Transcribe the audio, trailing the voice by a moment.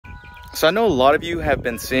So I know a lot of you have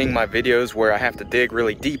been seeing my videos where I have to dig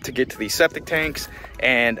really deep to get to these septic tanks,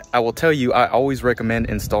 and I will tell you, I always recommend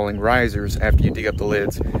installing risers after you dig up the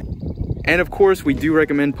lids. And of course, we do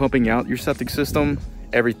recommend pumping out your septic system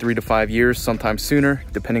every 3 to 5 years, sometimes sooner,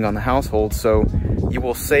 depending on the household. So you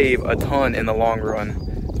will save a ton in the long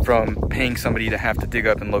run from paying somebody to have to dig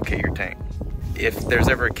up and locate your tank. If there's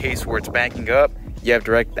ever a case where it's backing up, you have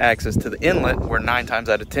direct access to the inlet, where 9 times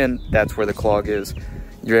out of 10, that's where the clog is.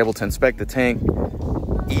 You're able to inspect the tank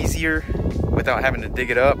easier without having to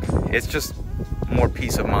dig it up. It's just more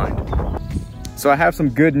peace of mind. So I have some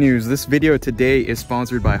good news. This video today is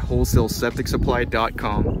sponsored by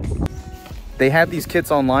WholesaleSepticSupply.com. They have these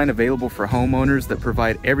kits online available for homeowners that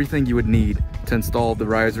provide everything you would need to install the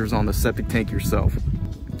risers on the septic tank yourself.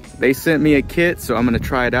 They sent me a kit, so I'm gonna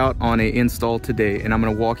try it out on an install today, and I'm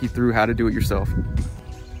gonna walk you through how to do it yourself.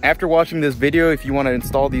 After watching this video, if you wanna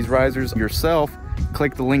install these risers yourself,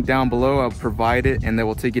 click the link down below. I'll provide it, and that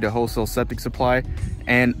will take you to Wholesale Septic Supply.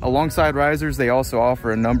 And alongside risers, they also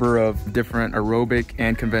offer a number of different aerobic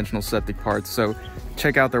and conventional septic parts. So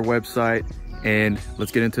check out their website, and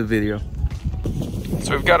let's get into the video.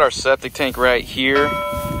 So we've got our septic tank right here.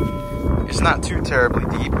 It's not too terribly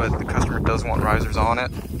deep, but the customer does want risers on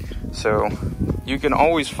it. So you can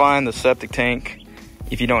always find the septic tank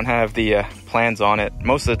if you don't have the plans on it,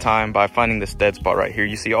 most of the time by finding this dead spot right here.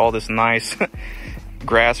 You see all this nice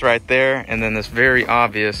grass right there, and then this very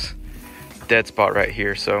obvious dead spot right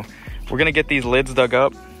here. So we're gonna get these lids dug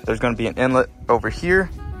up. There's gonna be an inlet over here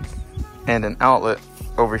and an outlet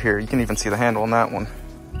over here. You can even see the handle on that one.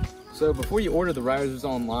 So before you order the risers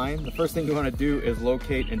online, the first thing you want to do is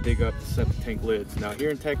locate and dig up the septic tank lids. Now here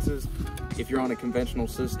in Texas, if you're on a conventional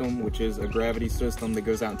system, which is a gravity system that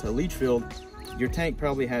goes out into a leach field, your tank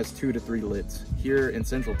probably has 2 to 3 lids. Here in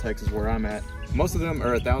Central Texas, where I'm at, most of them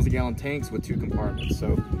are 1,000-gallon tanks with 2 compartments.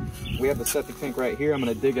 So we have the septic tank right here. I'm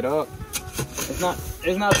gonna dig it up. It's not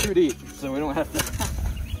too deep, so we don't have to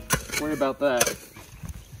worry about that.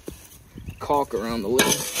 Caulk around the lid.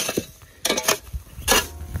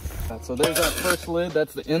 So there's our first lid,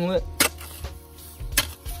 that's the inlet.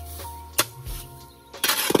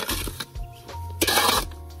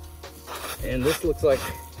 And this looks like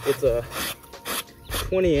it's a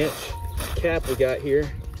 20-inch cap we got here.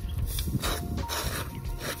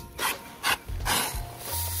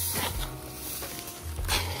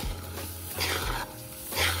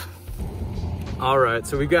 All right,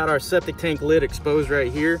 so we've got our septic tank lid exposed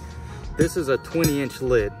right here. This is a 20-inch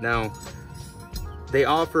lid. Now, they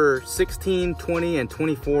offer 16, 20, and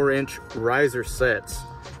 24-inch riser sets.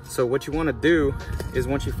 So what you want to do is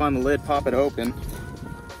once you find the lid, pop it open.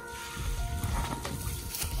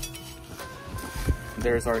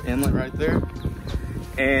 There's our inlet right there.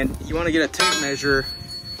 And you want to get a tape measure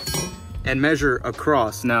and measure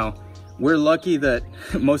across. Now, we're lucky that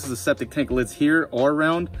most of the septic tank lids here are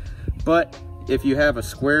round, but if you have a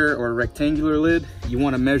square or a rectangular lid, you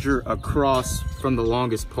want to measure across from the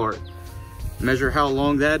longest part. Measure how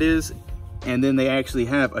long that is, and then they actually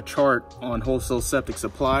have a chart on Wholesale Septic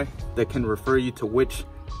Supply that can refer you to which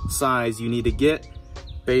size you need to get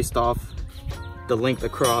based off the length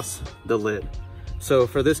across the lid. So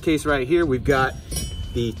for this case right here, we've got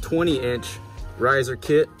the 20-inch riser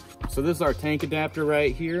kit. So this is our tank adapter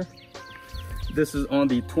right here. This is on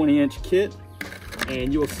the 20-inch kit,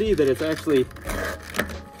 and you'll see that it's actually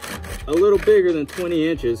a little bigger than 20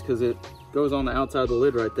 inches because it goes on the outside of the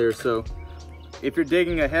lid right there. So if you're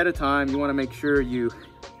digging ahead of time, you want to make sure you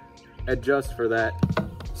adjust for that.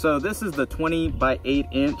 So this is the 20 by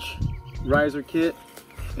 8-inch riser kit.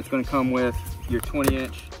 It's going to come with your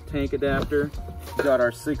 20-inch tank adapter. We've got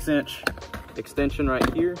our 6-inch extension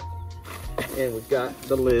right here, and we've got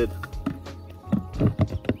the lid.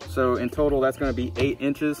 So in total, that's going to be 8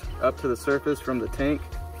 inches up to the surface from the tank.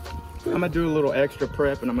 I'm going to do a little extra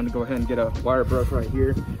prep, and I'm going to go ahead and get a wire brush right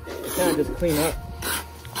here to kind of just clean up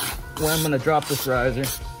where I'm going to drop this riser.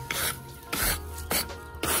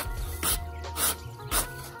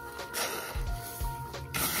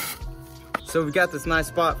 So we've got this nice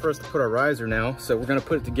spot for us to put our riser now, so we're going to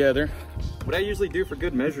put it together. What I usually do for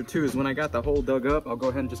good measure too is when I got the hole dug up, I'll go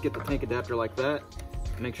ahead and just get the tank adapter like that.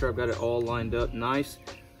 Make sure I've got it all lined up nice.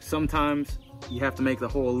 Sometimes you have to make the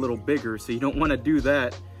hole a little bigger, so you don't want to do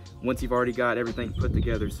that once you've already got everything put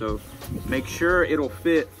together. So make sure it'll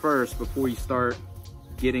fit first before you start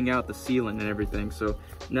getting out the sealant and everything. So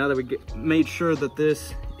now that we made sure that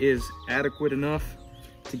this is adequate enough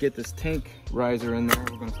to get this tank riser in there,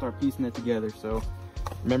 we're going to start piecing it together. So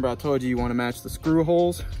remember, I told you want to match the screw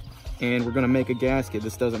holes, and we're going to make a gasket.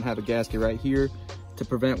 This doesn't have a gasket right here to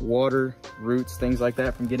prevent water, roots, things like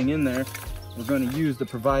that from getting in there. we're going to use the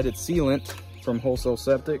provided sealant from Wholesale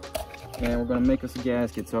Septic, and we're going to make us a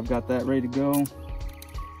gasket. So I've got that ready to go,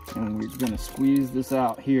 and we're going to squeeze this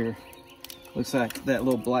out here. Looks like that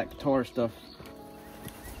little black tar stuff.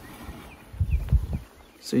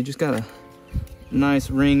 So you just got a nice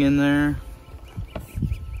ring in there.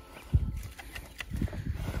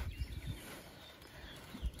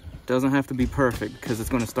 Doesn't have to be perfect because it's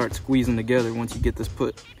going to start squeezing together once you get this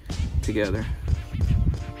put together.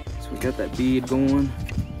 So we got that bead going.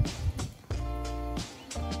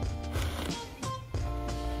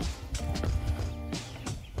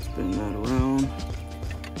 Spin that around.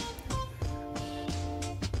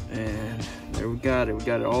 And there we got it. We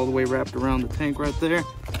got it all the way wrapped around the tank right there.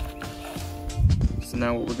 So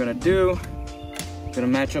now what we're going to do, we're going to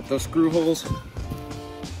match up those screw holes.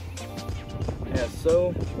 As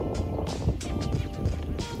so.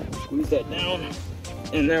 Squeeze that down,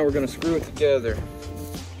 and now we're going to screw it together.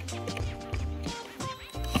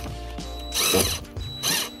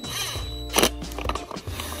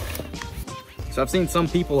 So I've seen some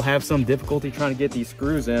people have some difficulty trying to get these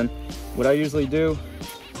screws in. What I usually do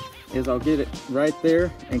is I'll get it right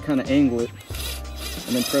there and kind of angle it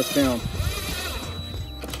and then press down.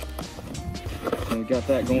 And we got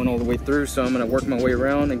that going all the way through, so I'm going to work my way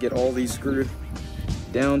around and get all these screwed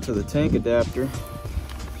down to the tank adapter.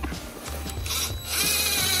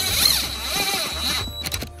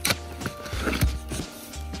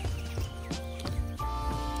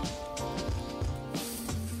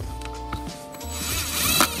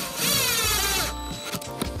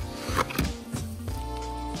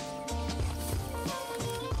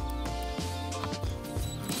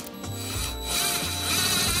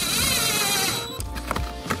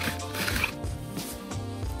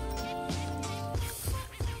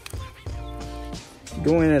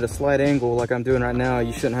 Going at a slight angle like I'm doing right now,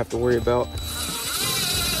 you shouldn't have to worry about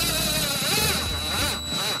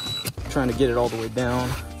trying to get it all the way down.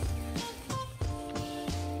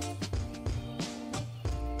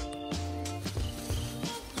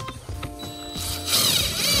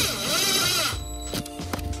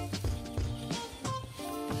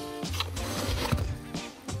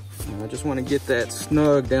 I just want to get that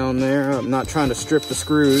snug down there. I'm not trying to strip the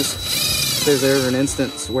screws. If there's ever an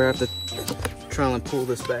instance where I have to try and pull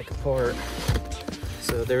this back apart.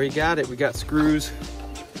 So there we got it. We got screws.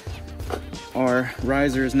 Our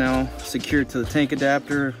riser is now secured to the tank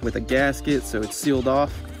adapter with a gasket, so it's sealed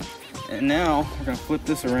off. And now we're going to flip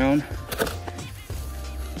this around,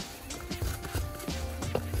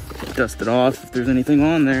 dust it off if there's anything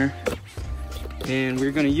on there, and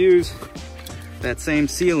we're going to use that same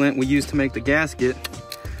sealant we used to make the gasket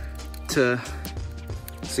to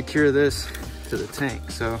secure this to the tank.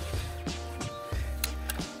 So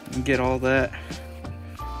get all that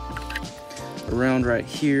around right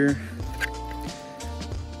here.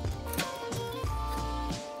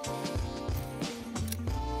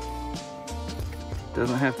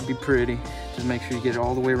 Doesn't have to be pretty, just make sure you get it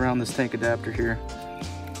all the way around this tank adapter here.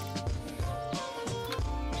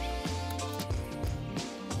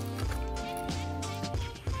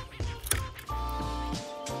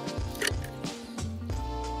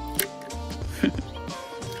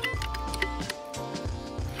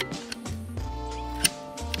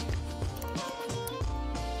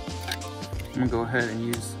 I'm gonna go ahead and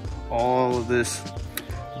use all of this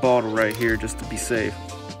bottle right here just to be safe.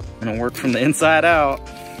 I'm gonna work from the inside out.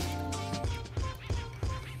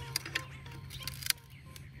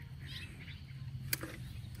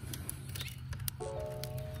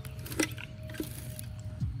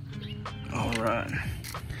 All right,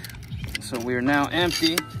 so we are now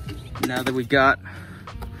empty. Now that we got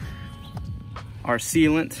our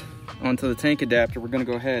sealant onto the tank adapter, we're gonna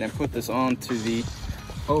go ahead and put this onto the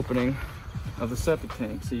opening of the septic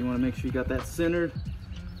tank. So you want to make sure you got that centered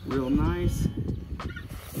real nice.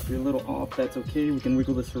 If you're a little off, that's okay. We can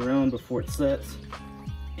wiggle this around before it sets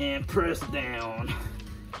and press down.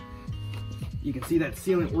 You can see that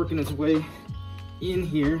sealant working its way in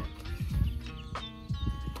here.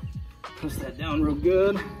 Press that down real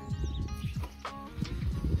good.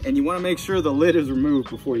 And you want to make sure the lid is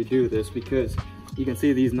removed before you do this, because you can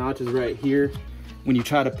see these notches right here. When you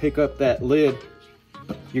try to pick up that lid,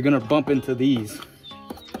 you're gonna bump into these.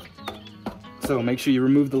 So make sure you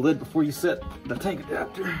remove the lid before you set the tank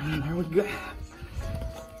adapter. And there we go.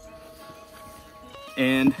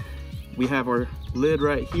 And we have our lid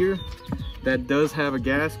right here that does have a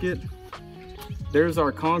gasket. There's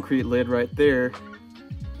our concrete lid right there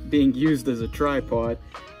being used as a tripod,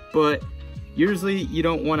 but usually you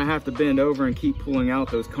don't want to have to bend over and keep pulling out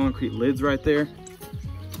those concrete lids right there.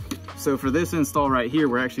 So for this install right here,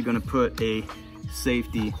 we're actually going to put a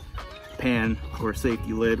safety pan or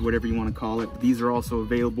safety lid, whatever you want to call it. These are also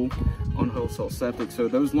available on Wholesale Septic. So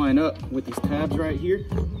those line up with these tabs right here,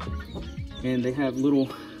 and they have little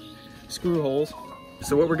screw holes.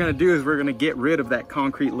 So what we're going to do is we're going to get rid of that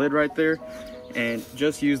concrete lid right there and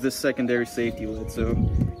just use this secondary safety lid. So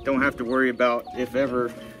don't have to worry about if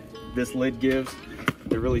ever this lid gives.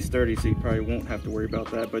 They're really sturdy, so you probably won't have to worry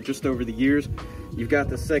about that. But just over the years, you've got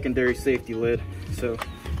the secondary safety lid. So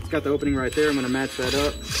it's got the opening right there. I'm going to match that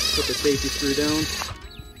up, put the safety screw down,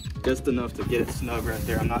 just enough to get it snug right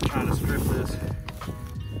there. I'm not trying to strip this.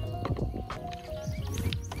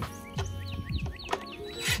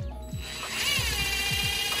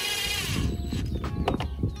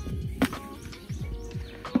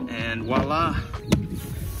 And voila,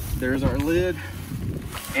 there's our lid.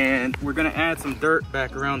 And we're gonna add some dirt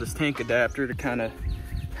back around this tank adapter to kind of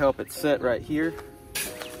help it set right here.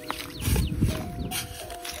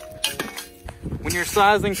 When you're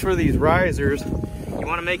sizing for these risers, you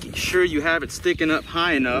wanna make sure you have it sticking up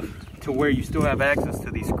high enough to where you still have access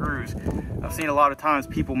to these screws. I've seen a lot of times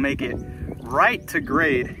people make it right to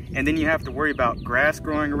grade, and then you have to worry about grass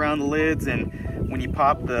growing around the lids, and when you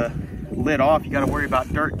pop the lid off, you got to worry about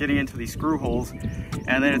dirt getting into these screw holes,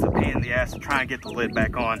 and then it's a pain in the ass to try and get the lid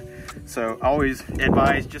back on. So I always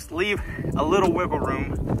advise just leave a little wiggle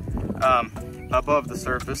room above the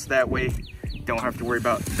surface. That way you don't have to worry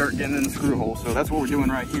about dirt getting in the screw hole. So that's what we're doing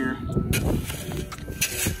right here.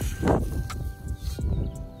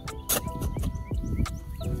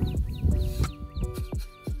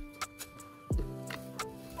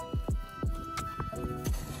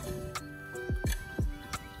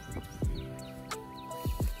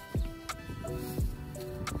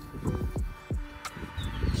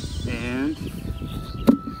 And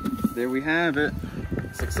there we have it.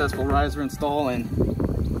 Successful riser install, and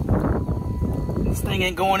this thing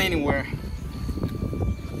ain't going anywhere.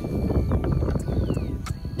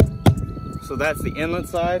 So that's the inlet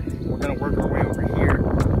side. We're gonna work our way over here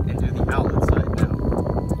and do the outlet side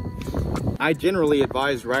now. I generally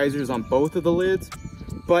advise risers on both of the lids,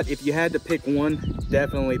 but if you had to pick one,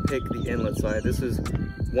 definitely pick the inlet side. This is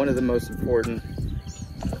one of the most important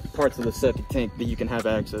parts of the septic tank that you can have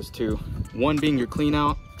access to. One being your clean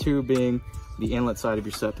out, two being the inlet side of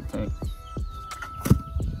your septic tank.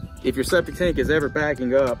 If your septic tank is ever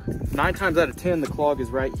backing up, 9 times out of 10 the clog is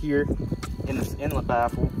right here in this inlet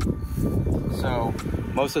baffle. So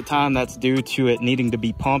most of the time that's due to it needing to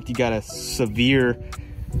be pumped. You got a severely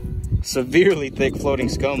thick floating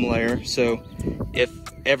scum layer. So if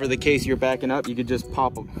ever the case you're backing up, you could just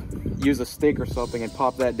use a stick or something and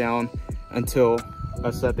pop that down until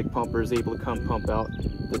a septic pumper is able to come pump out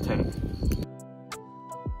the tank.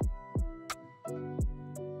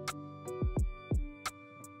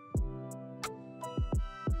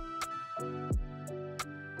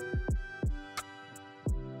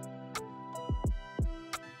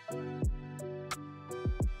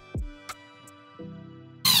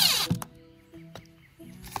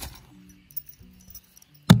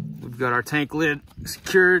 We've got our tank lid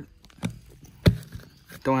secured.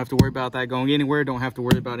 Don't have to worry about that going anywhere. Don't have to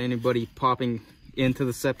worry about anybody popping into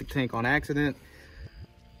the septic tank on accident.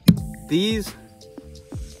 These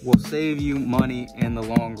will save you money in the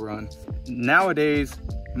long run. Nowadays,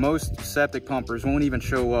 most septic pumpers won't even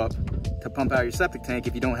show up to pump out your septic tank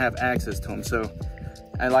if you don't have access to them. So,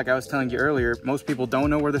 like I was telling you earlier, most people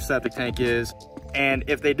don't know where their septic tank is. And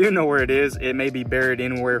if they do know where it is, it may be buried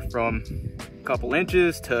anywhere from a couple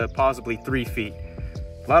inches to possibly 3 feet.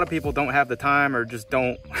 A lot of people don't have the time or just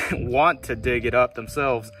don't want to dig it up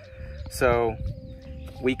themselves. So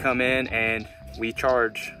we come in and we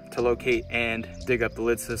charge to locate and dig up the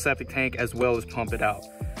lids to the septic tank as well as pump it out.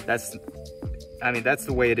 That's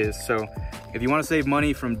the way it is. So if you want to save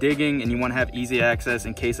money from digging and you want to have easy access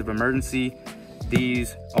in case of emergency,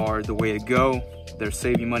 these are the way to go. They'll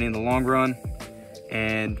save you money in the long run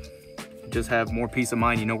and just have more peace of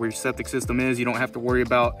mind. You know where your septic system is. You don't have to worry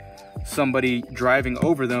about somebody driving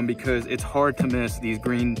over them because it's hard to miss these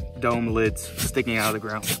green dome lids sticking out of the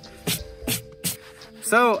ground.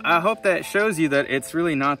 So I hope that shows you that it's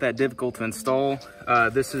really not that difficult to install.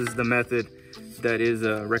 This is the method that is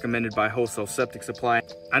recommended by Wholesale Septic Supply.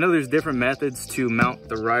 I know there's different methods to mount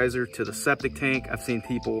the riser to the septic tank. I've seen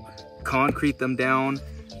people concrete them down.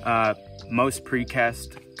 Most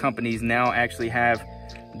precast companies now actually have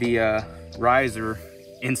the riser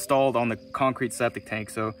installed on the concrete septic tank.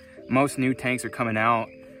 So most new tanks are coming out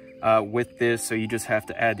with this, so you just have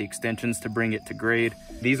to add the extensions to bring it to grade.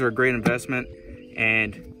 These are a great investment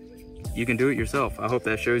and you can do it yourself. I hope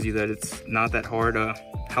that shows you that it's not that hard.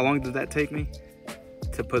 How long did that take me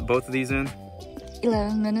to put both of these in?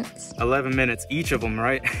 11 minutes. 11 minutes each of them,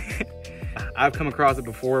 right? I've come across it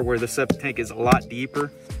before where the septic tank is a lot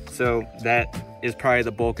deeper, so that is probably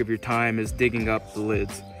the bulk of your time is digging up the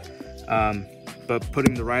lids. But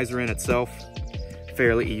putting the riser in itself,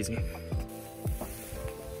 fairly easy.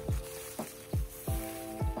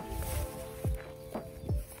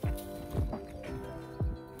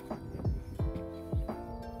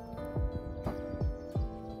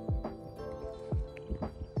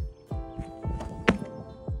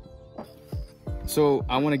 So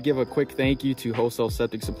I want to give a quick thank you to Wholesale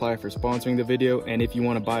Septic Supply for sponsoring the video, and if you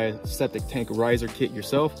want to buy a septic tank riser kit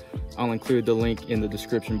yourself, I'll include the link in the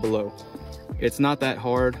description below. It's not that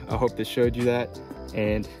hard. I hope this showed you that,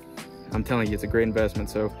 and I'm telling you, it's a great investment,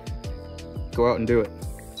 so go out and do it.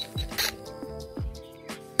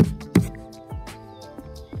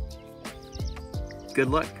 Good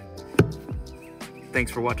luck.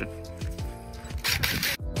 Thanks for watching.